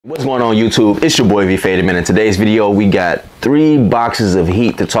What's going on YouTube? It's your boy V Faded, man. In today's video we got 3 boxes of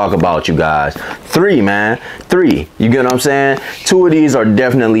heat to talk about, you guys. 3, man. 3. You get what I'm saying? 2 of these are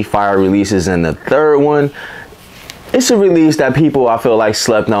definitely fire releases, and the third one, it's a release that people I feel like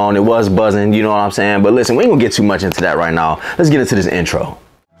slept on. It was buzzing, you know what I'm saying? But listen, we ain't gonna get too much into that right now. Let's get into this intro.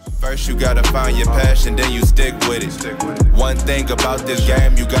 First you gotta find your passion, then you stick with it. One thing about this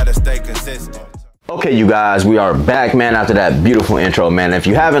game, you gotta stay consistent. Okay, you guys, we are back, man, after that beautiful intro, man. If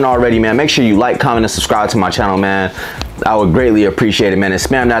you haven't already, man, make sure you like, comment, and subscribe to my channel, man. I would greatly appreciate it, man. And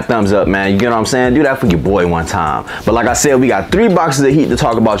spam that thumbs up, man. You get what I'm saying? Do that for your boy one time. But like I said, we got 3 boxes of heat to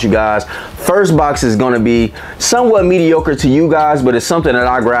talk about, you guys. First box is going to be somewhat mediocre to you guys, but it's something that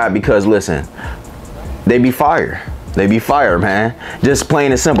I grabbed because, listen, they be fire. They be fire, man. Just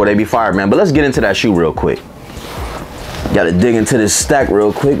plain and simple, they be fire, man. But let's get into that shoe real quick. Gotta dig into this stack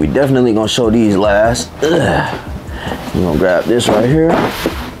real quick. We definitely gonna show these last. We're gonna grab this right here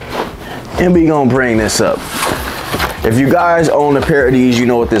and we gonna bring this up. If you guys own a pair of these, you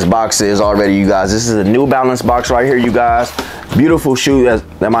know what this box is already, you guys. This is a New Balance box right here, you guys. Beautiful shoe,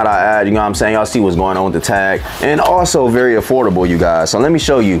 that might I add, you know what I'm saying? Y'all see what's going on with the tag. And also very affordable, you guys. So let me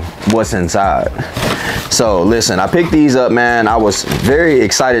show you what's inside. So listen, I picked these up, man. I was very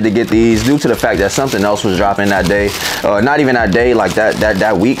excited to get these due to the fact that something else was dropping that day. Not even that day, like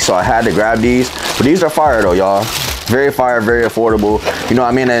that week. So I had to grab these. But these are fire though, y'all. Very fire, very affordable. You know what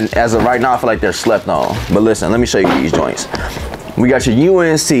I mean? And as of right now, I feel like they're slept on. But listen, let me show you these joints. We got your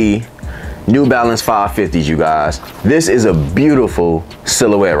UNC New Balance 550s, you guys. This is a beautiful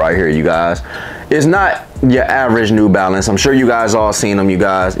silhouette right here, you guys. It's not your average New Balance. I'm sure you guys all seen them, you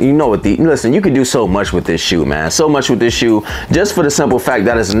guys. You know what listen, you can do so much with this shoe, man. So much with this shoe, just for the simple fact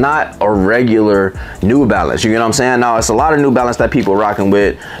that it's not a regular New Balance. You get what I'm saying? Now, it's a lot of New Balance that people rocking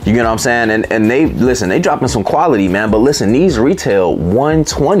with. You get what I'm saying? And they, listen, they dropping some quality, man. But listen, these retail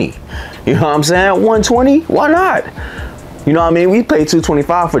 $120. You know what I'm saying? $120? Why not? You know what I mean? We paid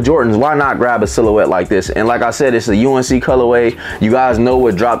 $225 for Jordans. Why not grab a silhouette like this? And like I said, it's a UNC colorway. You guys know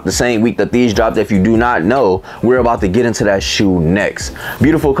what dropped the same week that these dropped. If you do not know, we're about to get into that shoe next.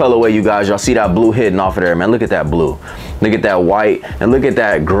 Beautiful colorway, you guys. Y'all see that blue hidden off of there, man. Look at that blue. Look at that white. And look at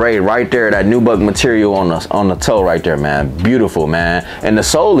that gray right there. That nubuck material on the toe right there, man. Beautiful, man. And the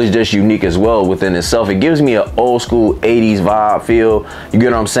sole is just unique as well within itself. It gives me an old school 80s vibe feel. You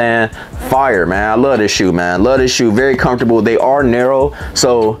get what I'm saying? Fire, man. I love this shoe, man. Love this shoe. Very comfortable. They are narrow,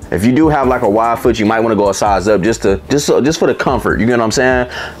 so if you do have like a wide foot, you might want to go a size up just for the comfort. You get what I'm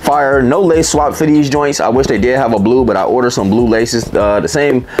saying? Fire. No lace swap for these joints. I wish they did have a blue, but I ordered some blue laces, the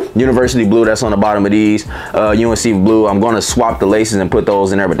same university blue that's on the bottom of these, UNC blue. I'm going to swap the laces and put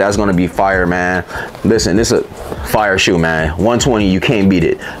those in there, but that's going to be fire, man. Listen, this is a fire shoe, man. 120, you can't beat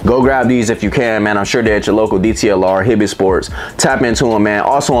it. Go grab these if you can, man. I'm sure they're at your local DTLR, Hibbett Sports. Tap into them, man.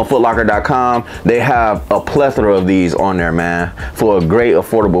 Also on footlocker.com, they have a plethora of these on there, man, for a great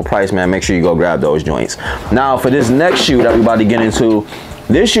affordable price, man. Make sure you go grab those joints. Now for this next shoe that we're about to get into,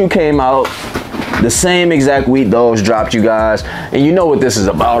 this shoe came out the same exact week those dropped, you guys, and you know what this is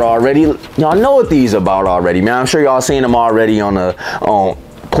about already. Y'all know what these about already, man. I'm sure y'all seen them already on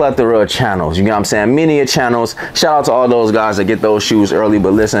plethora of channels. You know what I'm saying? Many channels. Shout out to all those guys that get those shoes early.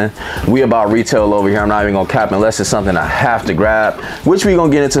 But listen, we about retail over here. I'm not even gonna cap unless it's something I have to grab, which we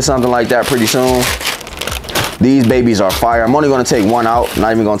gonna get into something like that pretty soon. These babies are fire. I'm only gonna take one out,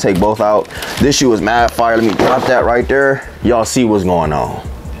 not even gonna take both out. This shoe is mad fire. Let me drop that right there. Y'all see what's going on.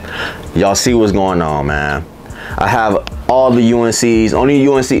 Y'all see what's going on, man. I have all the UNCs. Only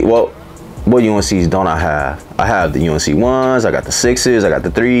UNC, well, what UNCs don't I have? I have the UNC 1s, I got the 6s, I got the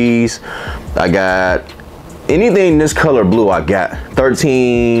 3s, I got anything this color blue. I got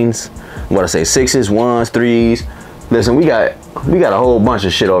 13s, what I say, 6s, 1s, 3s. Listen, we got a whole bunch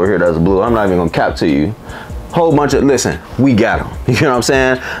of shit over here that's blue. I'm not even gonna cap to you. Whole bunch of, listen, we got them. You know what I'm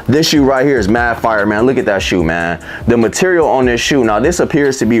saying? This shoe right here is mad fire, man. Look at that shoe, man. The material on this shoe, now this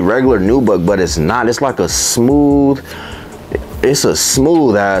appears to be regular nubuck, but it's not. It's like a smooth, it's a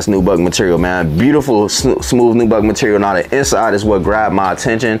smooth ass nubuck material, man. Beautiful smooth nubuck material. Now the inside is what grabbed my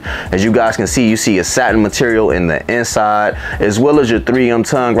attention. As you guys can see, you see a satin material in the inside, as well as your 3M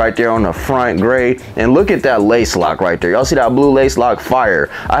tongue right there on the front, gray. And look at that lace lock right there. Y'all see that blue lace lock? Fire.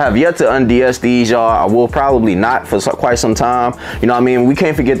 I have yet to unds these, y'all. I will probably not for quite some time. You know what I mean? We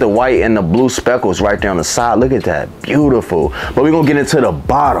can't forget the white and the blue speckles right there on the side. Look at that. Beautiful. But we're gonna get into the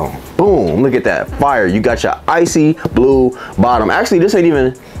bottom. Boom. Look at that. Fire. You got your icy blue bottom. bottom. Actually, this ain't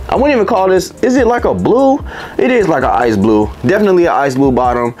even, I wouldn't even call this, is it like a blue? It is like an ice blue. Definitely an ice blue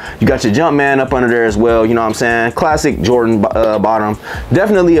bottom. You got your Jumpman up under there as well, you know what I'm saying? Classic Jordan bottom.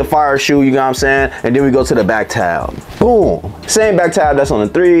 Definitely a fire shoe, you know what I'm saying? And then we go to the back tab. Boom. Same back tab that's on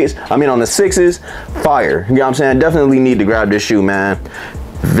the 3s, I mean on the 6s. Fire, you know what I'm saying? Definitely need to grab this shoe, man.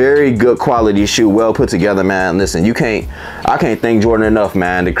 Very good quality shoe, well put together, man. Listen, I can't thank Jordan enough,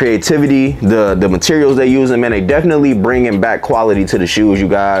 man. The creativity, the materials they using, man, they definitely bringing back quality to the shoes, you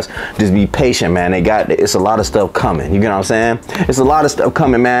guys. Just be patient, man. It's a lot of stuff coming, you know what I'm saying? It's a lot of stuff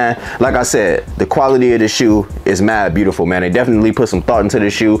coming, man. Like I said, the quality of the shoe is mad beautiful, man. They definitely put some thought into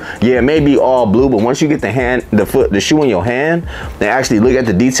the shoe. Yeah, it may be all blue, but once you get the shoe in your hand, they actually look at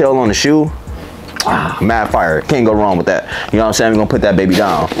the detail on the shoe. Mad fire. Can't go wrong with that. You know what I'm saying? We're gonna put that baby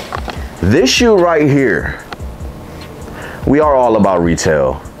down. This shoe right here, we are all about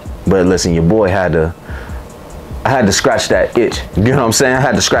retail, but listen, your boy I had to scratch that itch. You know what I'm saying? I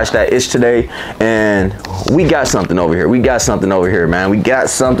had to scratch that itch today, and we got something over here. We got something over here, man. We got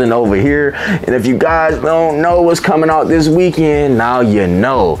something over here. And if you guys don't know what's coming out this weekend, now you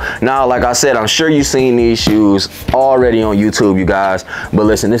know. Now, like I said, I'm sure you've seen these shoes already on YouTube, you guys. But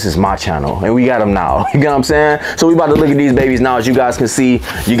listen, this is my channel, and we got them now. You know what I'm saying? So we about to look at these babies now. As you guys can see,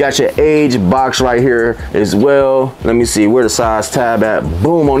 you got your age box right here as well. Let me see where the size tab at.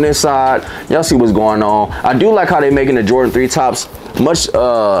 Boom, on this side. Y'all see what's going on. I do like how they making the Jordan 3 tops much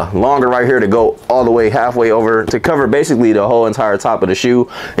longer right here to go all the way halfway over to cover basically the whole entire top of the shoe.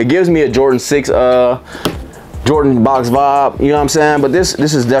 It gives me a Jordan 6 Jordan box vibe, you know what I'm saying? But this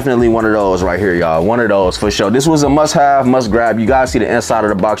is definitely one of those right here, y'all. One of those for sure. This was a must-have, must-grab. You guys see the inside of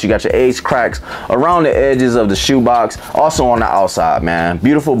the box. You got your age cracks around the edges of the shoe box, also on the outside, man.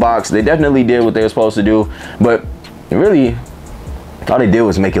 Beautiful box. They definitely did what they were supposed to do, but really all they did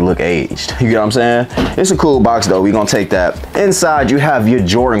was make it look aged. You know what I'm saying? It's a cool box though. We're gonna take that. Inside you have your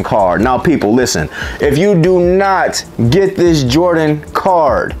Jordan card. Now people, listen, if you do not get this Jordan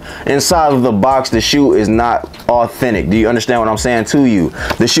card inside of the box, the shoe is not authentic. Do you understand what I'm saying to you?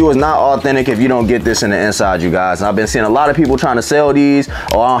 The shoe is not authentic if you don't get this in the inside, you guys. And I've been seeing a lot of people trying to sell these.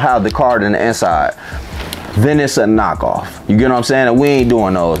 Oh, I don't have the card in the inside. Then it's a knockoff. You get what I'm saying? And we ain't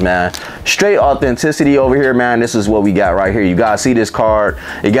doing those, man. Straight authenticity over here, man. This is what we got right here. You guys see this card?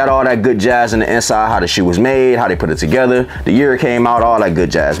 It got all that good jazz in the inside, how the shoe was made, how they put it together, the year it came out, all that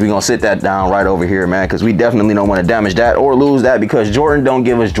good jazz. We're gonna sit that down right over here, man, because we definitely don't want to damage that or lose that, because Jordan don't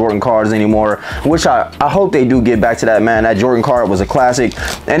give us Jordan cards anymore, which I hope they do get back to that, man. That Jordan card was a classic,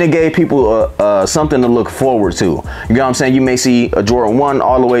 and it gave people something to look forward to. You know what I'm saying? You may see a Jordan 1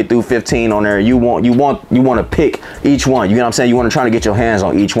 all the way through 15 on there. You want to pick each one. You know what I'm saying? You want to try to get your hands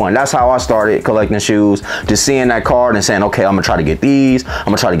on each one. That's how I started collecting shoes, just seeing that card and saying, okay, I'm gonna try to get these, I'm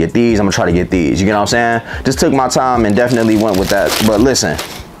gonna try to get these, I'm gonna try to get these. You get what I'm saying? Just took my time and definitely went with that. But listen,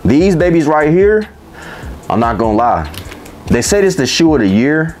 these babies right here, I'm not gonna lie, they say this is the shoe of the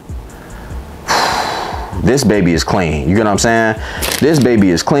year. This baby is clean. You get what I'm saying? This baby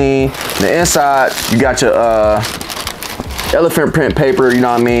is clean. The inside, you got your elephant print paper, you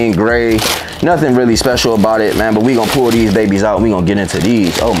know what I mean, gray. Nothing really special about it, man, but we gonna pull these babies out and we gonna get into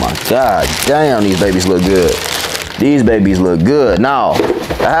these. Oh my God, damn, these babies look good. These babies look good. Now,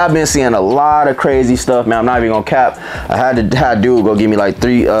 I have been seeing a lot of crazy stuff, man. I'm not even gonna cap. I had dude go give me like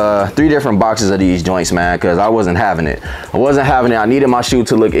three different boxes of these joints, man, because I wasn't having it. I wasn't having it. I needed my shoe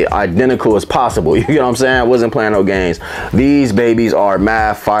to look identical as possible. You know what I'm saying? I wasn't playing no games. These babies are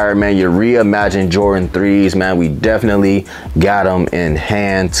mad fire, man. Your reimagined Jordan 3s, man. We definitely got them in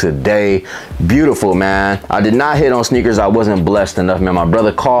hand today. Beautiful, man. I did not hit on sneakers. I wasn't blessed enough, man. My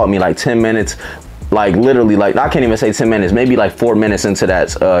brother called me like 10 minutes. Like literally, like I can't even say 10 minutes, maybe like 4 minutes into that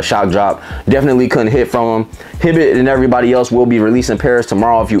shock drop. Definitely couldn't hit from him. Hibbit and everybody else will be releasing pairs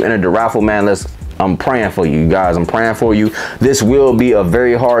tomorrow. If you entered the raffle, man, I'm praying for you guys. I'm praying for you. This will be a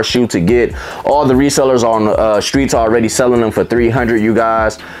very hard shoe to get. All the resellers on the streets are already selling them for 300, you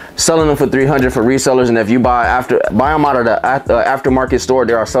guys. Selling them for 300 for resellers, and if you buy them out of the aftermarket store,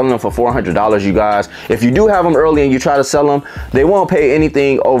 they are selling them for $400, you guys. If you do have them early and you try to sell them, they won't pay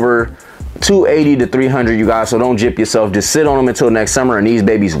anything over $280 to $300, you guys, so don't jip yourself. Just sit on them until next summer and these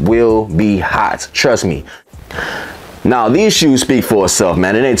babies will be hot, trust me. Now these shoes speak for itself,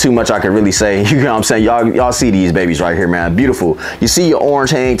 man. It ain't too much I can really say. You know what I'm saying? Y'all see these babies right here, man. Beautiful. You see your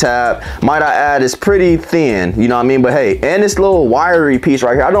orange hang tab. Might I add, it's pretty thin, you know what I mean? But hey, and this little wiry piece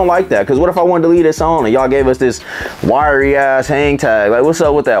right here, I don't like that, because what if I wanted to leave this on and y'all gave us this wiry ass hang tag? Like, what's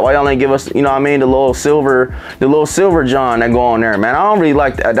up with that? Why y'all ain't give us, you know what I mean, the little silver John that go on there, man? I don't really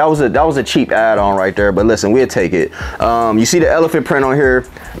like that. That was a cheap add-on right there, but listen, we'll take it. You see the elephant print on here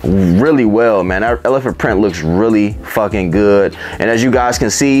really well, man. That elephant print looks really fucking good. And as you guys can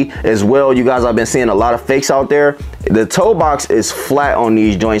see as well, you guys, I've been seeing a lot of fakes out there. The toe box is flat on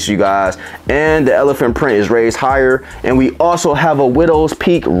these joints, you guys, and the elephant print is raised higher. And we also have a widow's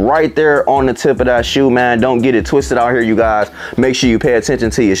peak right there on the tip of that shoe, man. Don't get it twisted out here, you guys. Make sure you pay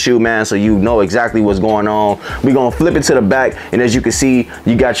attention to your shoe, man, so you know exactly what's going on. We're gonna flip it to the back, and as you can see,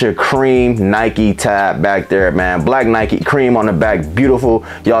 you got your cream Nike tab back there, man. Black Nike, cream on the back, beautiful.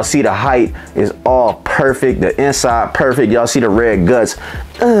 Y'all see the height is all perfect, the inside perfect. Y'all see the red guts.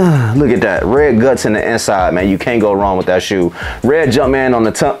 Look at that, red guts in the inside, man. You can't go wrong with that shoe. Red Jumpman on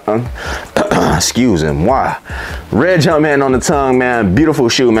the tongue. Excuse him. Why? Red Jumpman on the tongue, man. Beautiful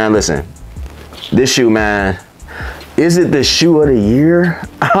shoe, man. Listen, this shoe, man. Is it the shoe of the year?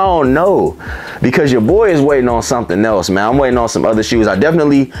 I don't know, because your boy is waiting on something else, man. I'm waiting on some other shoes. I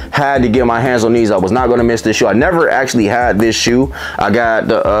definitely had to get my hands on these. I was not going to miss this shoe. I never actually had this shoe. I got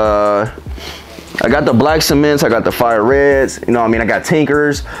the black cements, I got the fire reds, you know what I mean? I got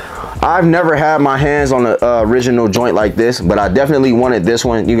Tinkers. I've never had my hands on the original joint like this, but I definitely wanted this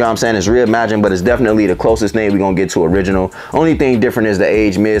one. You know what I'm saying? It's reimagined, but it's definitely the closest thing we're gonna get to original. Only thing different is the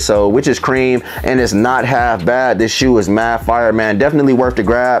age midsole, which is cream, and it's not half bad. This shoe is mad fire, man. Definitely worth the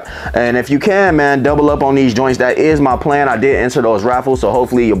grab. And if you can, man, double up on these joints. That is my plan. I did enter those raffles, so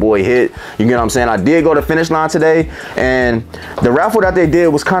hopefully your boy hit. You know what I'm saying? I did go to finish line today, and the raffle that they did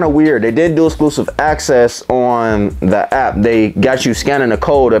was kind of weird. They did do exclusive access on the app. They got you scanning the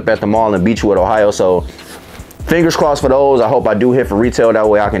code up at the mall in Beechwood, Ohio. So fingers crossed for those. I hope I do hit for retail, that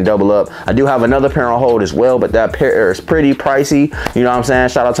way I can double up. I do have another pair on hold as well, but that pair is pretty pricey. You know what I'm saying?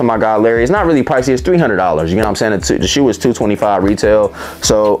 Shout out to my guy Larry. It's not really pricey, it's $300. You know what I'm saying? The shoe is $225 retail,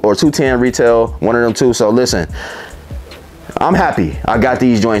 so, or $210 retail, one of them two. So listen, I'm happy I got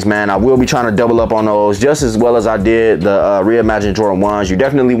these joints, man. I will be trying to double up on those just as well as I did the reimagined Jordan 1s. You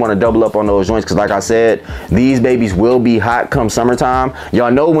definitely want to double up on those joints, because like I said, these babies will be hot come summertime.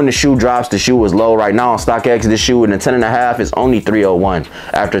 Y'all know when the shoe drops, the shoe is low. Right now on StockX, this shoe in the 10.5 is only 301.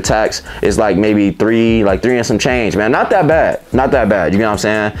 After tax, it's like maybe three and some change, man. Not that bad, not that bad. You know what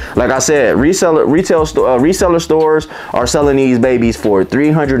I'm saying? Like I said, reseller stores are selling these babies for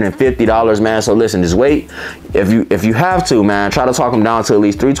 $350, man. So listen, just wait. If you have to, man, try to talk them down to at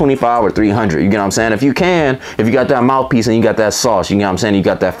least 325 or 300. You get what I'm saying? If you can, if you got that mouthpiece and you got that sauce, you know what I'm saying? You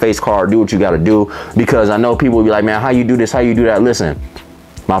got that face card, do what you got to do. Because I know people will be like, man, how you do this? How you do that? Listen,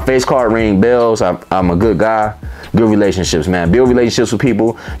 my face card ring bells. I'm a good guy. Good relationships, man. Build relationships with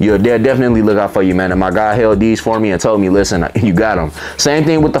people. They'll definitely look out for you, man. And my guy held these for me and told me, listen, you got them. Same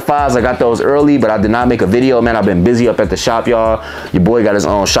thing with the 5s. I got those early, but I did not make a video, man. I've been busy up at the shop, y'all. Your boy got his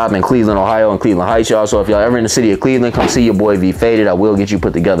own shop in Cleveland, Ohio, and Cleveland Heights, y'all. So if y'all ever in the city of Cleveland, come see your boy V Faded. I will get you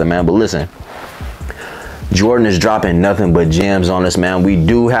put together, man. But listen, Jordan is dropping nothing but gems on us, man. We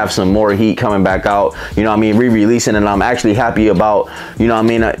do have some more heat coming back out, you know what I mean, re-releasing, and I'm actually happy about, you know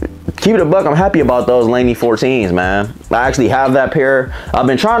what I mean, keep it a buck, I'm happy about those Laney 14s, man. I actually have that pair. I've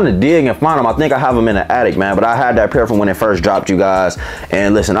been trying to dig and find them. I think I have them in the attic, man, but I had that pair from when it first dropped, you guys.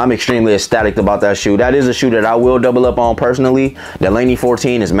 And listen, I'm extremely ecstatic about that shoe. That is a shoe that I will double up on personally. The Laney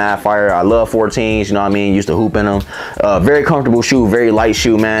 14 is mad fire. I love 14s, you know what I mean, used to hoop in them. Very comfortable shoe, very light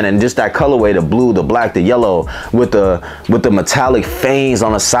shoe, man. And just that colorway, the blue, the black, the yellow with the metallic veins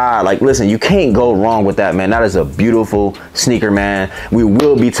on the side. Like, listen, you can't go wrong with that, man. That is a beautiful sneaker, man. We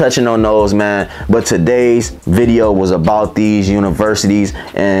will be touching on those, man, but today's video was about these universities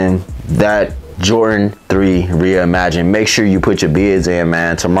and that Jordan 3 reimagined. Make sure you put your bids in,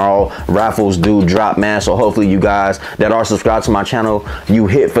 man. Tomorrow raffles do drop, man, so hopefully you guys that are subscribed to my channel, you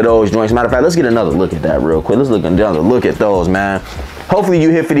hit for those joints. Matter of fact, let's get another look at that real quick. Let's look another look at those, man. Hopefully you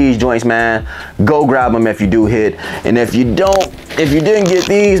hit for these joints, man. Go grab them if you do hit. And if you didn't get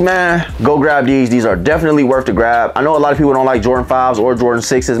these, man, go grab these. These are definitely worth the grab. I know a lot of people don't like Jordan 5s or Jordan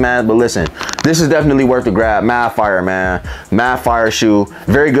 6s, man, but listen, this is definitely worth the grab. Mad fire, man. Mad fire shoe.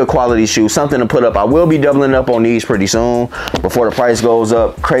 Very good quality shoe. Something to put up. I will be doubling up on these pretty soon before the price goes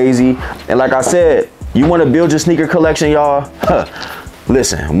up crazy. And like I said, you want to build your sneaker collection, y'all?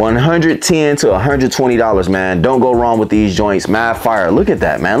 Listen, $110 to $120, man. Don't go wrong with these joints. Mad fire. Look at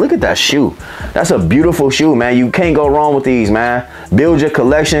that, man. Look at that shoe. That's a beautiful shoe, man. You can't go wrong with these, man. Build your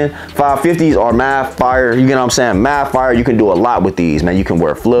collection. 550s are mad fire. You get what I'm saying? Mad fire. You can do a lot with these, man. You can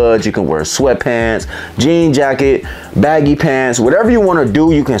wear floods. You can wear sweatpants, jean jacket, baggy pants. Whatever you want to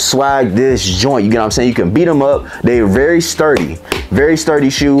do, you can swag this joint. You get what I'm saying? You can beat them up. They're very sturdy. Very sturdy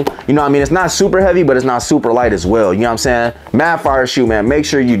shoe. You know what I mean? It's not super heavy, but it's not super light as well. You know what I'm saying? Mad fire shoe, man. man, make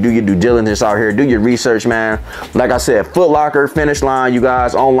sure you do your due diligence out here. Do your research, man. Like I said, Foot Locker, Finish Line, you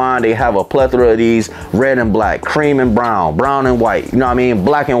guys, online, they have a plethora of these. Red and black, cream and brown, brown and white. You know what I mean?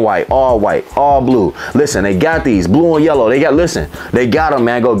 Black and white, all blue. Listen, they got these. Blue and yellow. They got them,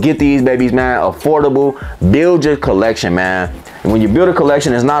 man. Go get these babies, man. Affordable. Build your collection, man. And when you build a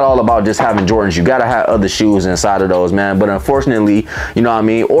collection, it's not all about just having Jordans. You gotta have other shoes inside of those, man. But unfortunately, you know what I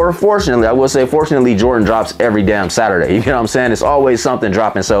mean? Or fortunately, I will say fortunately, Jordan drops every damn Saturday. You know what I'm saying? It's always something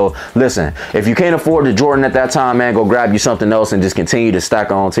dropping. So listen, if you can't afford the Jordan at that time, man, go grab you something else and just continue to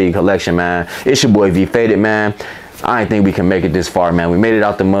stack on to your collection, man. It's your boy V Faded, man. I ain't think we can make it this far, man. We made it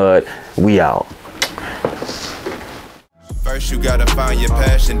out the mud. We out. First you gotta find your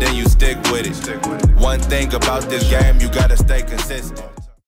passion, then you stick with it. One thing about this game, you gotta stay consistent.